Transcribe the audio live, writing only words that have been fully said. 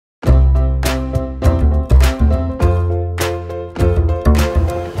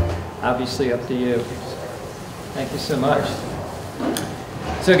obviously up to you. Thank you so much.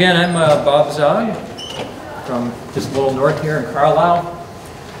 So again, I'm Bob Zogg from just a little north here in Carlisle.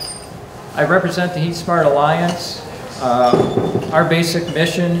 I represent the Heat Smart Alliance. Our basic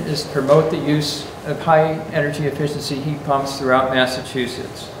mission is to promote the use of high energy efficiency heat pumps throughout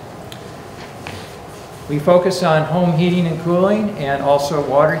Massachusetts. We focus on home heating and cooling and also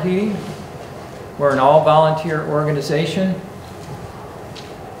water heating. We're an all-volunteer organization.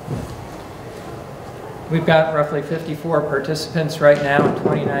 We've got roughly 54 participants right now in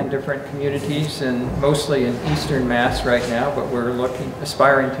 29 different communities, and mostly in eastern Mass right now, but we're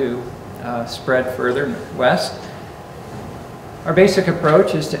aspiring to spread further west. Our basic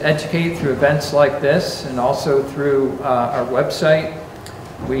approach is to educate through events like this and also through our website.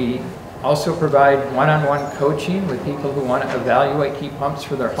 We also provide one-on-one coaching with people who want to evaluate heat pumps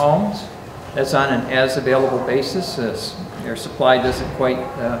for their homes. That's on an as-available basis, as their supply doesn't quite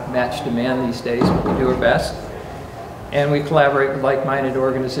match demand these days, but we do our best. And we collaborate with like-minded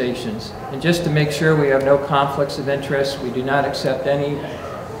organizations. And just to make sure we have no conflicts of interest, we do not accept any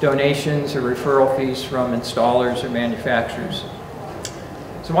donations or referral fees from installers or manufacturers.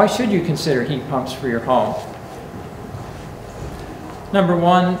 So why should you consider heat pumps for your home? Number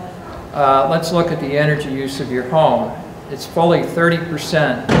one, let's look at the energy use of your home. It's fully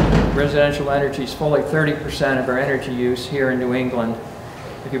 30%, residential energy is fully 30% of our energy use here in New England.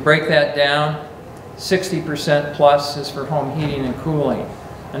 If you break that down, 60% plus is for home heating and cooling.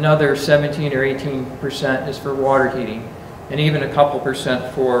 Another 17 or 18% is for water heating, and even a couple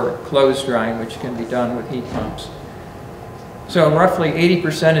percent for clothes drying, which can be done with heat pumps. So roughly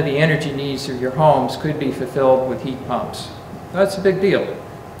 80% of the energy needs of your homes could be fulfilled with heat pumps. That's a big deal.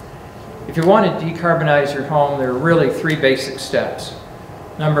 If you want to decarbonize your home, there are really three basic steps.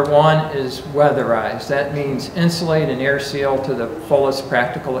 Number one is weatherize. That means insulate and air seal to the fullest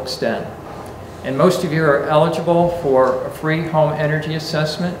practical extent. And most of you are eligible for a free home energy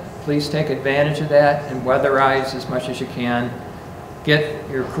assessment. Please take advantage of that and weatherize as much as you can. Get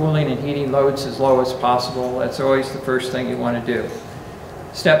your cooling and heating loads as low as possible. That's always the first thing you want to do.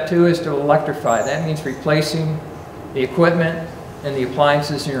 Step two is to electrify. That means replacing the equipment and the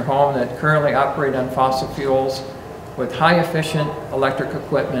appliances in your home that currently operate on fossil fuels with high efficient electric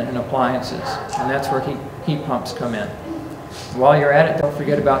equipment and appliances. And that's where heat pumps come in. While you're at it, don't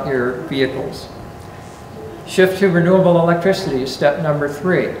forget about your vehicles. Shift to renewable electricity is step number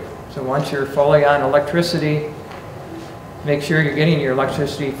three. So once you're fully on electricity, make sure you're getting your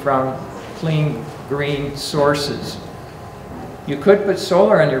electricity from clean, green sources. You could put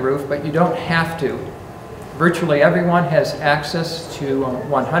solar on your roof, but you don't have to. Virtually everyone has access to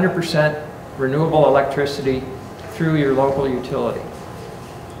 100% renewable electricity through your local utility.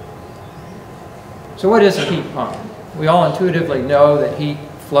 So what is a heat pump? We all intuitively know that heat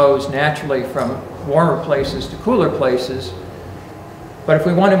flows naturally from warmer places to cooler places. But if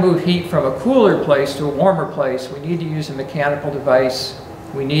we want to move heat from a cooler place to a warmer place, we need to use a mechanical device.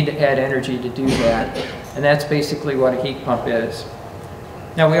 We need to add energy to do that. And that's basically what a heat pump is.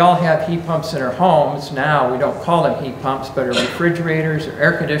 Now, we all have heat pumps in our homes. Now, we don't call them heat pumps, but our refrigerators or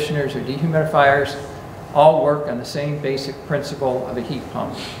air conditioners or dehumidifiers all work on the same basic principle of a heat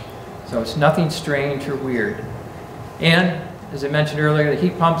pump. So it's nothing strange or weird. And as I mentioned earlier, the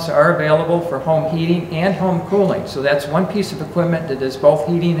heat pumps are available for home heating and home cooling. So that's one piece of equipment that does both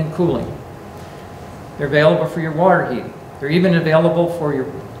heating and cooling. They're available for your water heating. They're even available for your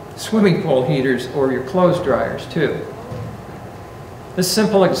swimming pool heaters or your clothes dryers too. This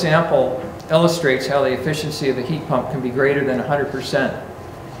simple example illustrates how the efficiency of a heat pump can be greater than 100%.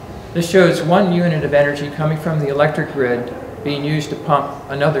 This shows 1 unit of energy coming from the electric grid being used to pump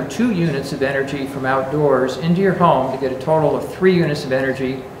another 2 units of energy from outdoors into your home to get a total of 3 units of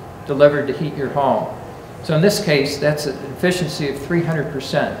energy delivered to heat your home. So in this case, that's an efficiency of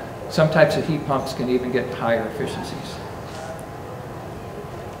 300%. Some types of heat pumps can even get higher efficiencies.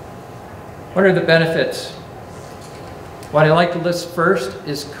 What are the benefits? What I like to list first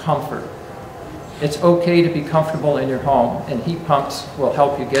is comfort. It's okay to be comfortable in your home, and heat pumps will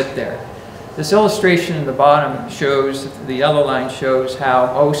help you get there. This illustration in the bottom shows, the yellow line shows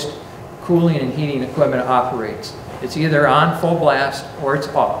how most cooling and heating equipment operates. It's either on full blast or it's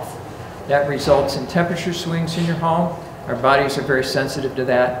off. That results in temperature swings in your home. Our bodies are very sensitive to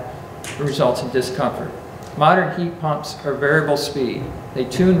that. It results in discomfort. Modern heat pumps are variable speed. They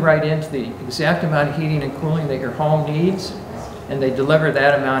tune right into the exact amount of heating and cooling that your home needs, and they deliver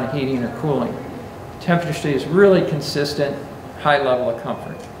that amount of heating or cooling. Temperature stays really consistent, high level of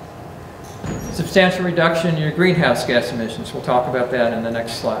comfort. Substantial reduction in your greenhouse gas emissions. We'll talk about that in the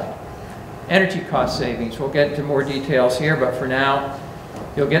next slide. Energy cost savings. We'll get into more details here, but for now,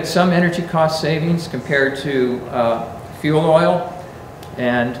 You'll get some energy cost savings compared to fuel oil,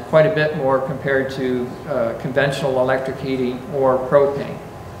 and quite a bit more compared to conventional electric heating or propane.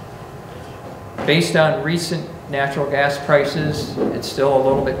 Based on recent natural gas prices, it's still a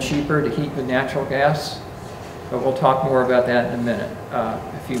little bit cheaper to heat with natural gas, but we'll talk more about that in a minute,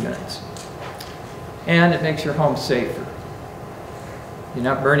 a few minutes. And it makes your home safer. You're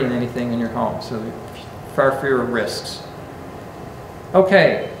not burning anything in your home, so far fewer risks.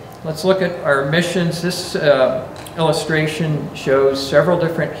 Okay, let's look at our emissions. This illustration shows several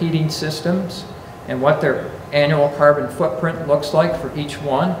different heating systems and what their annual carbon footprint looks like for each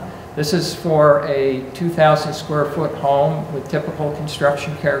one. This is for a 2,000 square foot home with typical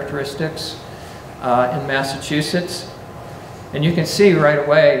construction characteristics in Massachusetts. And you can see right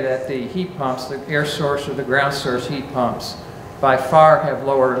away that the heat pumps, the air source or the ground source heat pumps, by far have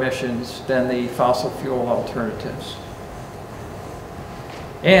lower emissions than the fossil fuel alternatives.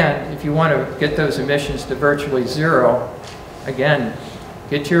 And if you want to get those emissions to virtually zero, again,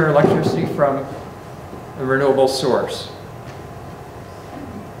 get your electricity from a renewable source.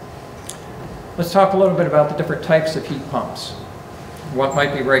 Let's talk a little bit about the different types of heat pumps, what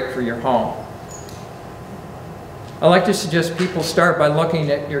might be right for your home. I like to suggest people start by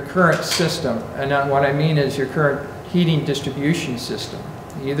looking at your current system, and what I mean is your current heating distribution system.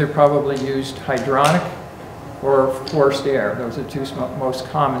 You either probably used hydronic or forced air. Those are the two most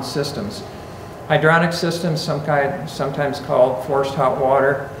common systems. Hydronic systems, sometimes called forced hot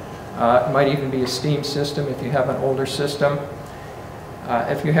water. It might even be a steam system if you have an older system.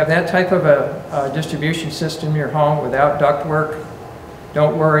 If you have that type of a distribution system in your home without ductwork,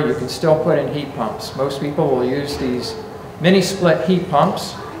 don't worry, you can still put in heat pumps. Most people will use these mini split heat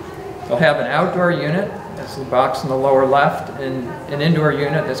pumps. They'll have an outdoor unit, that's the box in the lower left, and an indoor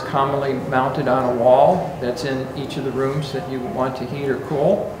unit that's commonly mounted on a wall that's in each of the rooms that you want to heat or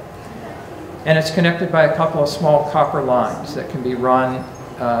cool. And it's connected by a couple of small copper lines that can be run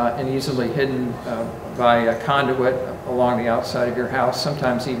and easily hidden by a conduit along the outside of your house,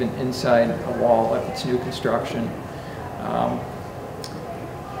 sometimes even inside a wall if it's new construction.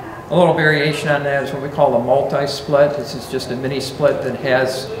 A little variation on that is what we call a multi-split. This is just a mini split that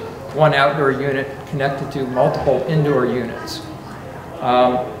has one outdoor unit connected to multiple indoor units.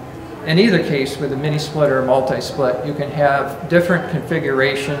 In either case, with a mini split or a multi-split, you can have different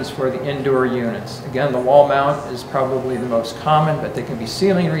configurations for the indoor units. Again, the wall mount is probably the most common, but they can be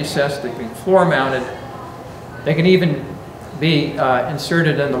ceiling recessed, they can be floor mounted. They can even be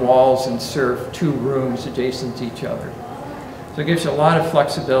inserted in the walls and serve two rooms adjacent to each other. So it gives you a lot of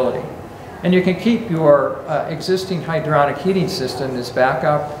flexibility. And you can keep your existing hydronic heating system as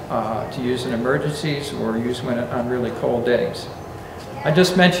backup to use in emergencies or use when on really cold days. I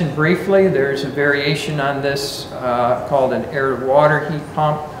just mentioned briefly there's a variation on this called an air-to-water heat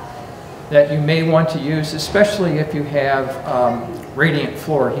pump that you may want to use, especially if you have radiant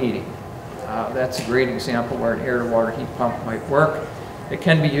floor heating. That's a great example where an air-to-water heat pump might work. It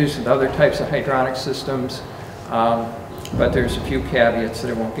can be used with other types of hydronic systems. But there's a few caveats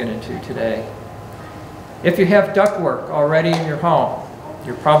that I won't get into today. If you have ductwork already in your home,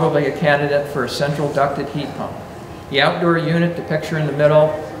 you're probably a candidate for a central ducted heat pump. The outdoor unit, the picture in the middle,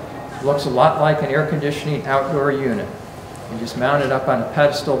 looks a lot like an air conditioning outdoor unit. You just mount it up on a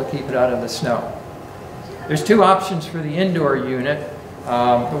pedestal to keep it out of the snow. There's two options for the indoor unit.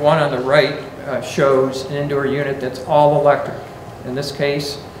 The one on the right shows an indoor unit that's all electric. In this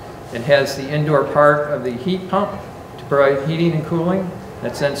case, it has the indoor part of the heat pump to provide heating and cooling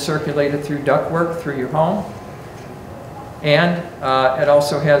that's then circulated through ductwork through your home. And it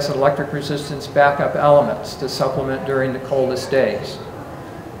also has electric resistance backup elements to supplement during the coldest days.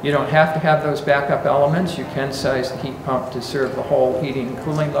 You don't have to have those backup elements. You can size the heat pump to serve the whole heating and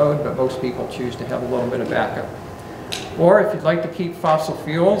cooling load, but most people choose to have a little bit of backup. Or if you'd like to keep fossil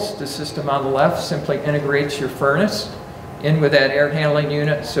fuels, the system on the left simply integrates your furnace in with that air handling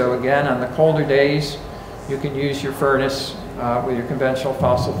unit. So again, on the colder days, you can use your furnace with your conventional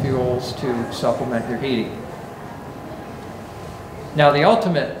fossil fuels to supplement your heating. Now, the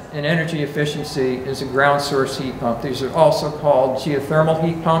ultimate in energy efficiency is a ground source heat pump. These are also called geothermal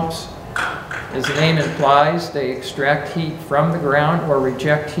heat pumps. As the name implies, they extract heat from the ground or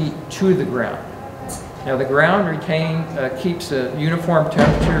reject heat to the ground. Now, the ground keeps a uniform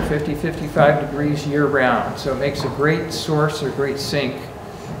temperature, 50-55 degrees year-round, so it makes a great source or great sink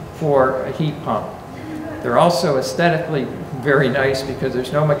for a heat pump. They're also aesthetically very nice because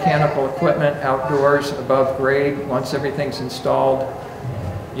there's no mechanical equipment outdoors above grade. Once everything's installed,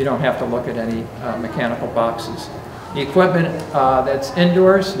 you don't have to look at any mechanical boxes. The equipment that's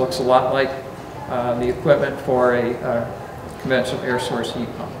indoors looks a lot like the equipment for a conventional air source heat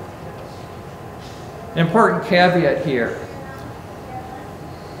pump. An important caveat here.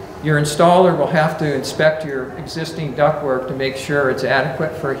 Your installer will have to inspect your existing ductwork to make sure it's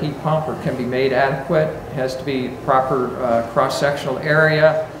adequate for a heat pump or can be made adequate. It has to be proper cross-sectional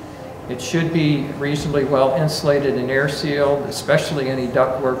area. It should be reasonably well insulated and air sealed, especially any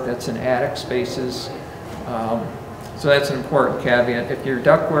ductwork that's in attic spaces. So that's an important caveat. If your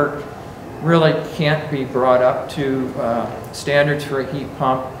ductwork really can't be brought up to standards for a heat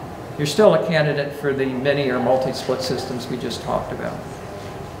pump, you're still a candidate for the mini or multi-split systems we just talked about.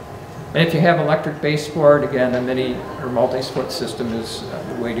 And if you have electric baseboard, again, the mini or multi-split system is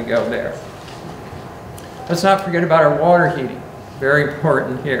the way to go there. Let's not forget about our water heating. Very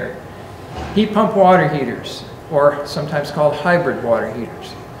important here. Heat pump water heaters, or sometimes called hybrid water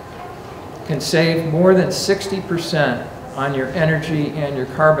heaters, can save more than 60% on your energy and your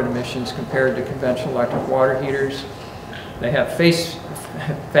carbon emissions compared to conventional electric water heaters. They have fast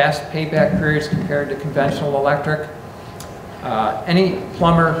payback periods compared to conventional electric. Any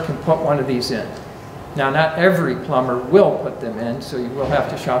plumber can put one of these in. Now, not every plumber will put them in, so you will have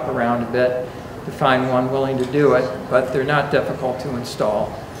to shop around a bit to find one willing to do it, but they're not difficult to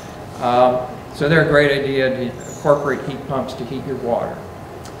install. So they're a great idea to incorporate heat pumps to heat your water.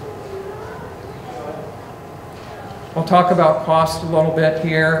 We'll talk about cost a little bit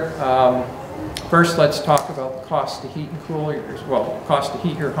here. First, let's talk about the cost to heat and cool cost to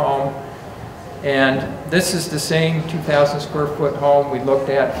heat your home. And this is the same 2,000 square foot home we looked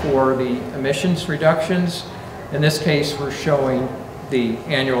at for the emissions reductions. In this case, we're showing the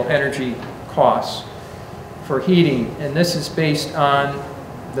annual energy costs for heating, and this is based on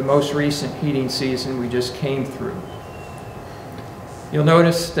the most recent heating season we just came through. You'll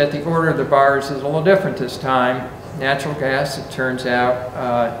notice that the order of the bars is a little different this time. Natural gas, it turns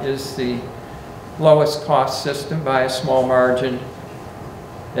out, is the lowest cost system by a small margin.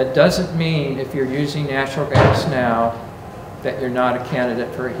 That doesn't mean if you're using natural gas now that you're not a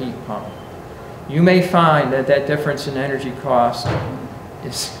candidate for a heat pump. You may find that that difference in energy cost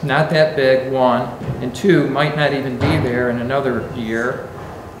is not that big, one, and two, might not even be there in another year.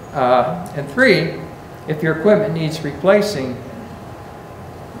 And three, if your equipment needs replacing,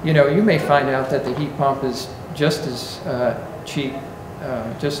 you may find out that the heat pump is just as cheap,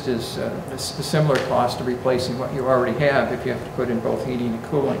 just as a similar cost to replacing what you already have if you have to put in both heating and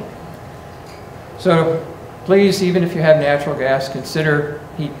cooling. So please, even if you have natural gas, consider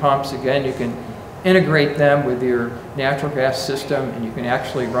heat pumps. Again, you can integrate them with your natural gas system, and you can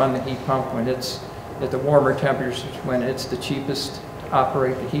actually run the heat pump when it's at the warmer temperatures, when it's the cheapest to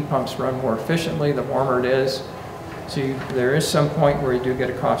operate. The heat pumps run more efficiently the warmer it is. So there is some point where you do get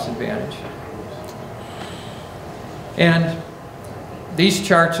a cost advantage. And these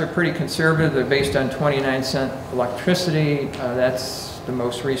charts are pretty conservative. They're based on 29-cent electricity. That's the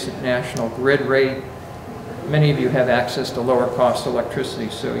most recent national grid rate. Many of you have access to lower cost electricity,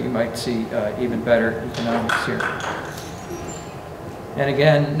 so you might see even better economics here. And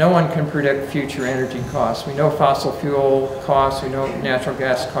again, no one can predict future energy costs. We know fossil fuel costs, we know natural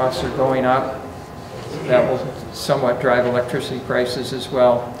gas costs are going up. That will somewhat drive electricity prices as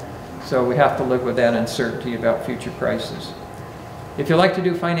well. So we have to live with that uncertainty about future prices. If you like to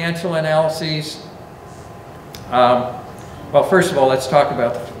do financial analyses, well, first of all, let's talk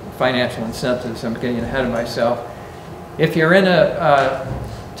about the financial incentives. I'm getting ahead of myself. If you're in a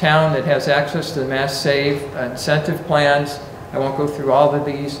town that has access to the Mass Save incentive plans, I won't go through all of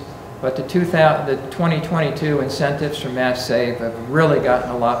these, but the 2022 incentives from Mass Save have really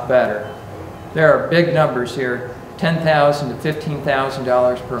gotten a lot better. There are big numbers here, $10,000 to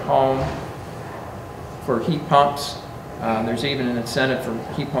 $15,000 per home for heat pumps. There's even an incentive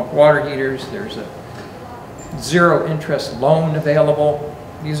for heat pump water heaters. There's a zero interest loan available.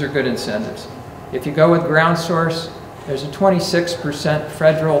 These are good incentives. If you go with ground source, there's a 26%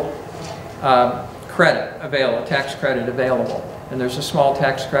 federal credit available, tax credit available. And there's a small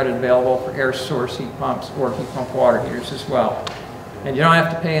tax credit available for air source heat pumps or heat pump water heaters as well. And you don't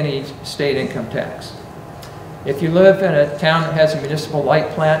have to pay any state income tax. If you live in a town that has a municipal light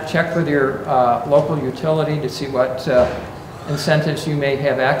plant, check with your local utility to see what incentives you may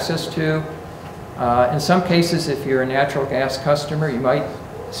have access to. In some cases, if you're a natural gas customer, you might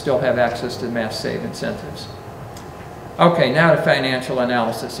still have access to Mass Save incentives. Okay, now to financial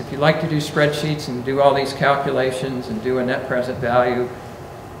analysis. If you like to do spreadsheets and do all these calculations and do a net present value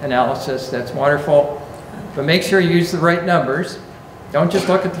analysis, that's wonderful. But make sure you use the right numbers. Don't just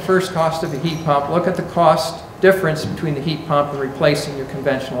look at the first cost of a heat pump. Look at the cost difference between the heat pump and replacing your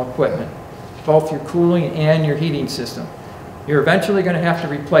conventional equipment, both your cooling and your heating system. You're eventually going to have to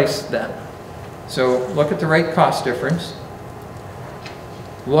replace them. So look at the right cost difference.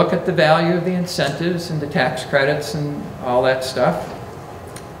 Look at the value of the incentives and the tax credits and all that stuff.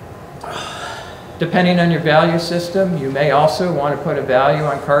 Depending on your value system, you may also want to put a value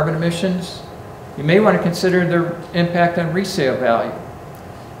on carbon emissions. You may want to consider the impact on resale value.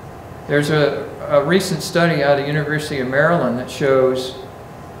 There's a recent study out of the University of Maryland that shows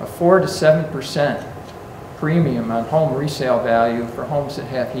a 4 to 7% premium on home resale value for homes that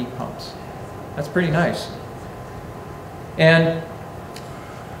have heat pumps. That's pretty nice. And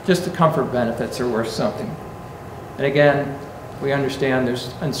just the comfort benefits are worth something. And again, we understand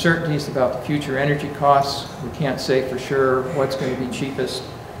there's uncertainties about the future energy costs. We can't say for sure what's going to be cheapest,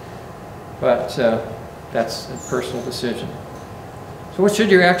 but that's a personal decision. So what should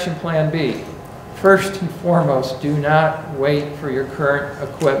your action plan be? First and foremost, do not wait for your current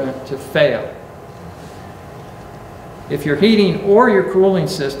equipment to fail. If your heating or your cooling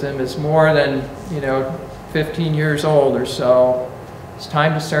system is more than 15 years old or so, it's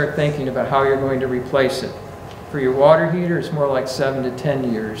time to start thinking about how you're going to replace it. For your water heater, it's more like 7 to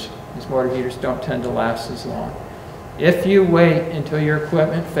 10 years. These water heaters don't tend to last as long. If you wait until your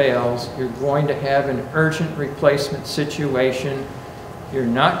equipment fails, you're going to have an urgent replacement situation. You're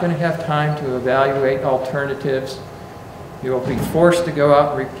not going to have time to evaluate alternatives. You'll be forced to go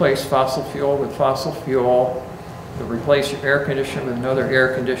out and replace fossil fuel with fossil fuel. You'll replace your air conditioner with another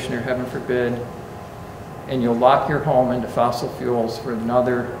air conditioner, heaven forbid. And you'll lock your home into fossil fuels for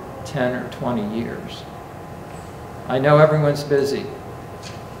another 10 or 20 years. I know everyone's busy.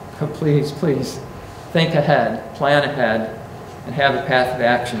 Please, please think ahead, plan ahead, and have a path of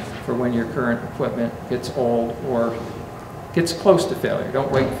action for when your current equipment gets old or gets close to failure.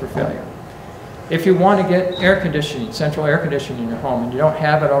 Don't wait for failure. If you want to get air conditioning, central air conditioning in your home, and you don't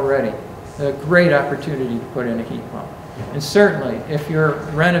have it already, a great opportunity to put in a heat pump. And certainly, if you're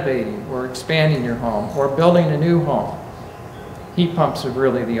renovating or expanding your home or building a new home, heat pumps are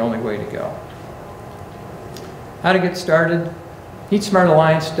really the only way to go. How to get started?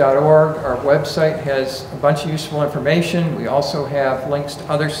 HeatSmartAlliance.org, our website, has a bunch of useful information. We also have links to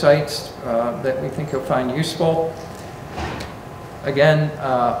other sites that we think you'll find useful. Again,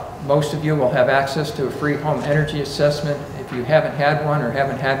 most of you will have access to a free home energy assessment. If you haven't had one or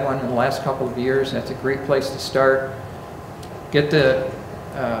haven't had one in the last couple of years, that's a great place to start. Get the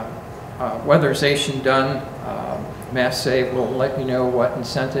weatherization done. Mass Save will let you know what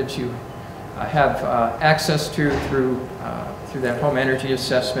incentives you have access to through that home energy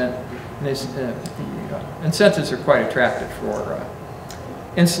assessment. And the incentives are quite attractive for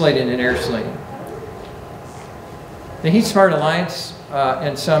insulating and air sealing. The Heat Smart Alliance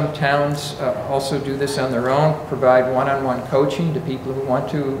and some towns also do this on their own, provide one-on-one coaching to people who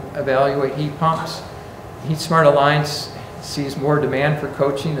want to evaluate heat pumps. The Heat Smart Alliance sees more demand for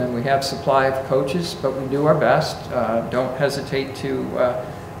coaching than we have supply of coaches, but we do our best. Don't hesitate to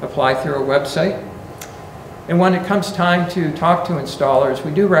apply through our website. And when it comes time to talk to installers,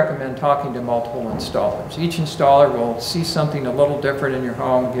 we do recommend talking to multiple installers. Each installer will see something a little different in your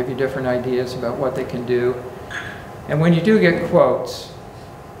home, give you different ideas about what they can do. And when you do get quotes,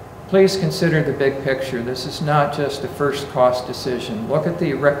 please consider the big picture. This is not just a first cost decision. Look at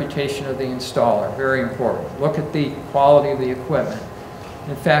the reputation of the installer, very important. Look at the quality of the equipment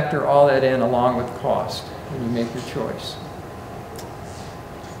and factor all that in along with cost when you make your choice.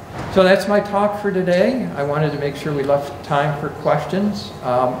 So that's my talk for today. I wanted to make sure we left time for questions.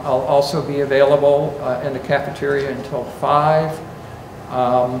 I'll also be available in the cafeteria until 5.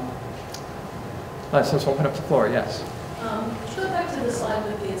 Let's open up the floor, yes. Go back to the slide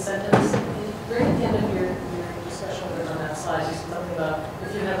with the incentives. Right at the end of your discussion on that slide, you said something about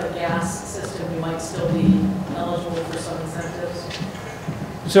if you have a gas system, you might still be eligible for some incentives.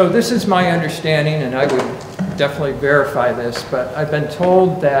 So this is my understanding, and I would definitely verify this, but I've been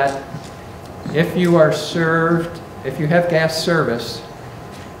told that if you are served, if you have gas service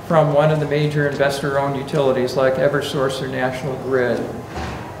from one of the major investor-owned utilities like Eversource or National Grid,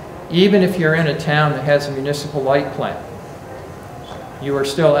 even if you're in a town that has a municipal light plant, you are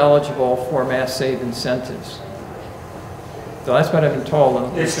still eligible for Mass Save incentives. So that's what I've been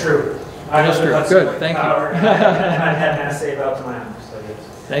told. It's true. It is true. Good, thank you. I had Mass Save out to my house. So yes.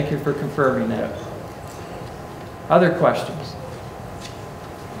 Thank you for confirming that. Other questions?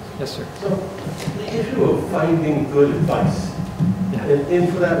 Yes, sir. So, the issue of finding good advice, Yeah.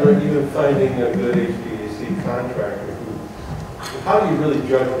 and for that matter, even finding a good HVAC contractor, how do you really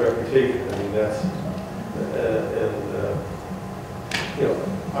judge reputation? I mean, that's, you know,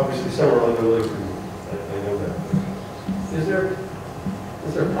 obviously some are unwilling to, I know that. Is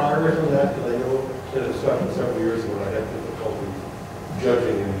there progress on that? Because I know in a discussion several years ago, I had difficulty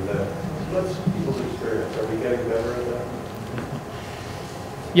judging any of that. What's people's experience? Are we getting better at that?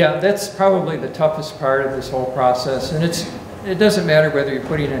 Yeah, that's probably the toughest part of this whole process, and it doesn't matter whether you're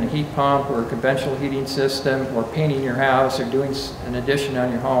putting in a heat pump or a conventional heating system or painting your house or doing an addition on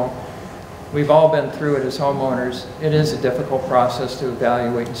your home. We've all been through it as homeowners. It is a difficult process to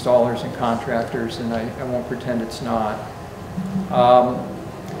evaluate installers and contractors, and I won't pretend it's not.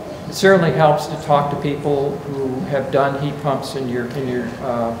 It certainly helps to talk to people who have done heat pumps in your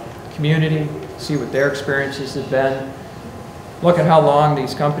community, see what their experiences have been. Look at how long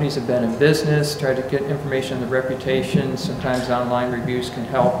these companies have been in business, try to get information on the reputation. Sometimes online reviews can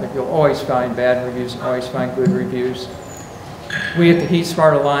help, but you'll always find bad reviews and always find good reviews. We at the Heat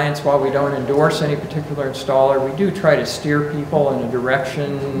Smart Alliance, while we don't endorse any particular installer, we do try to steer people in a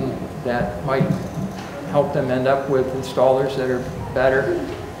direction that might help them end up with installers that are better.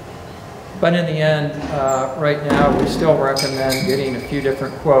 But in the end, right now, we still recommend getting a few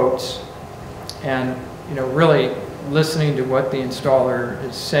different quotes and, really listening to what the installer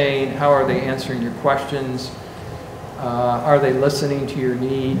is saying. How are they answering your questions? Are they listening to your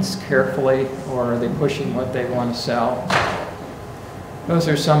needs carefully, or are they pushing what they want to sell? Those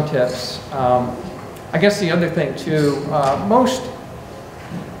are some tips. I guess the other thing too, most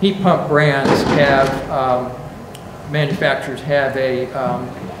heat pump brands have, manufacturers have a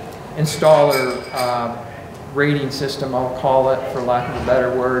installer rating system, I'll call it, for lack of a better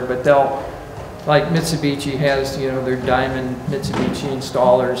word, but they'll, like Mitsubishi has, their Diamond Mitsubishi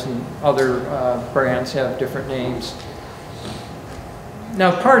installers, and other brands have different names.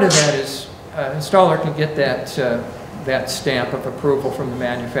 Now, part of that is installer can get that stamp of approval from the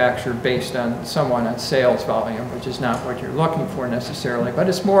manufacturer based on somewhat on sales volume, which is not what you're looking for necessarily, but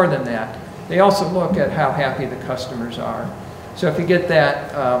it's more than that. They also look at how happy the customers are. So if you get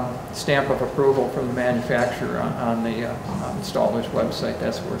that stamp of approval from the manufacturer on the installer's website,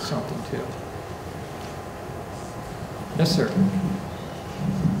 that's worth something too. Yes, sir.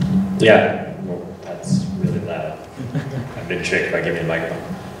 Yeah, well, that's really loud. I've been tricked by giving me a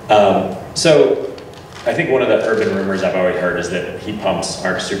microphone. So I think one of the urban rumors I've always heard is that heat pumps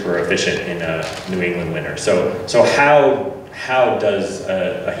aren't super efficient in a New England winter. So how does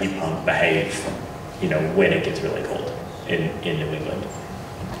a heat pump behave, when it gets really cold in New England?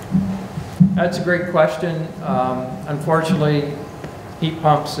 That's a great question. Unfortunately, heat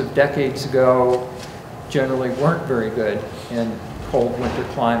pumps of decades ago generally weren't very good in cold winter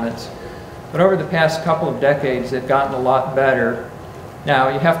climates. But over the past couple of decades, they've gotten a lot better. Now,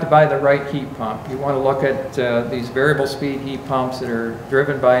 you have to buy the right heat pump. You want to look at these variable speed heat pumps that are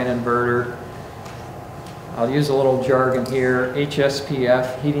driven by an inverter. I'll use a little jargon here.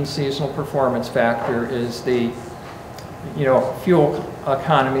 HSPF, heating seasonal performance factor, is the fuel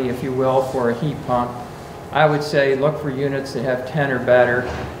economy, if you will, for a heat pump. I would say look for units that have 10 or better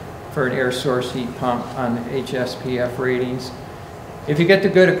for an air source heat pump on HSPF ratings. If you get the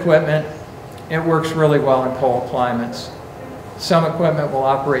good equipment, it works really well in cold climates. Some equipment will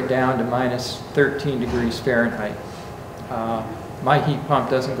operate down to minus 13 degrees Fahrenheit. My heat pump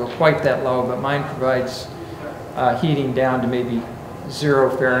doesn't go quite that low, but mine provides heating down to maybe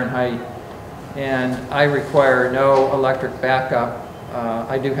 0 Fahrenheit. And I require no electric backup.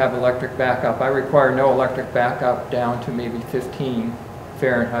 I do have electric backup. I require no electric backup down to maybe 15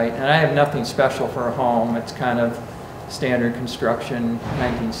 Fahrenheit. And I have nothing special for a home. It's kind of standard construction,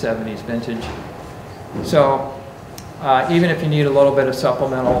 1970s vintage. So even if you need a little bit of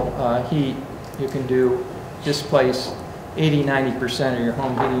supplemental heat, you can displace 80–90% of your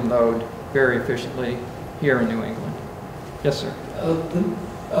home heating load very efficiently here in New England. Yes, sir.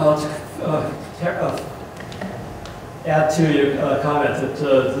 Add to your comment that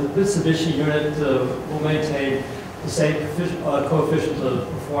the Mitsubishi unit will maintain the same coefficient of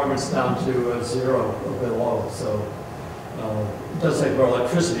performance down to 0 or below. So it does take more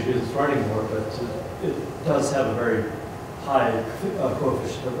electricity because it's running more, but it does have a very high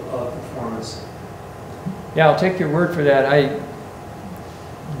coefficient of performance. Yeah, I'll take your word for that.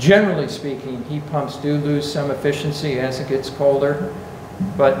 Generally speaking, heat pumps do lose some efficiency as it gets colder,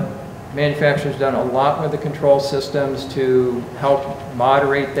 but manufacturers done a lot with the control systems to help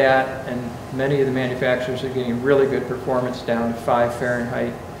moderate that, and many of the manufacturers are getting really good performance down to 5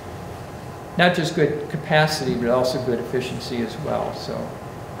 Fahrenheit. Not just good capacity, but also good efficiency as well. So,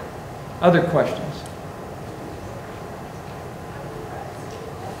 other questions?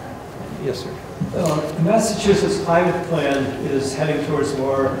 Yes, sir. The Massachusetts climate plan is heading towards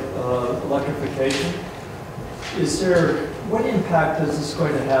more electrification. What impact is this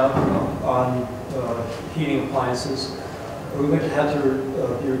going to have on heating appliances? Are we going to have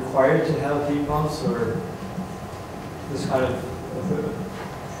to be required to have heat pumps or this kind of equipment?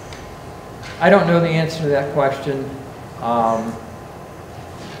 I don't know the answer to that question.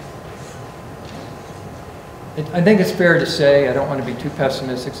 I think it's fair to say, I don't want to be too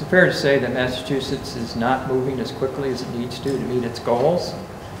pessimistic, it's fair to say that Massachusetts is not moving as quickly as it needs to meet its goals.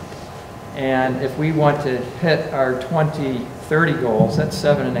 And if we want to hit our 2030 goals, that's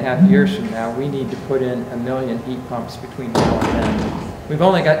 7.5 years from now, we need to put in 1 million heat pumps between now and then. We've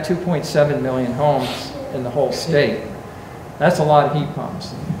only got 2.7 million homes in the whole state. That's a lot of heat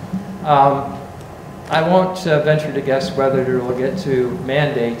pumps. I won't venture to guess whether it will get to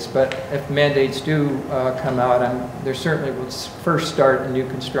mandates, but if mandates do come out, there certainly will first start in new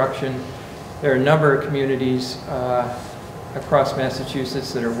construction. There are a number of communities across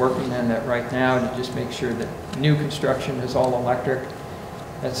Massachusetts that are working on that right now to just make sure that new construction is all electric.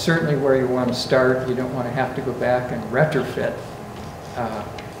 That's certainly where you want to start. You don't want to have to go back and retrofit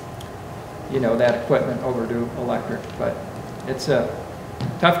that equipment over to electric, but it's a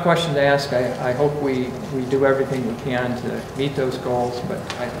tough question to ask. I hope we do everything we can to meet those goals, but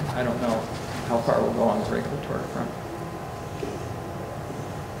I don't know how far we'll go on the regulatory front.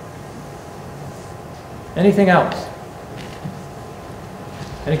 Anything else?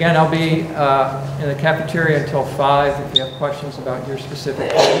 And again, I'll be in the cafeteria until 5. If you have questions about your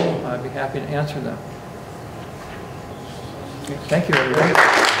specific goal, I'd be happy to answer them. Okay, thank you, everybody.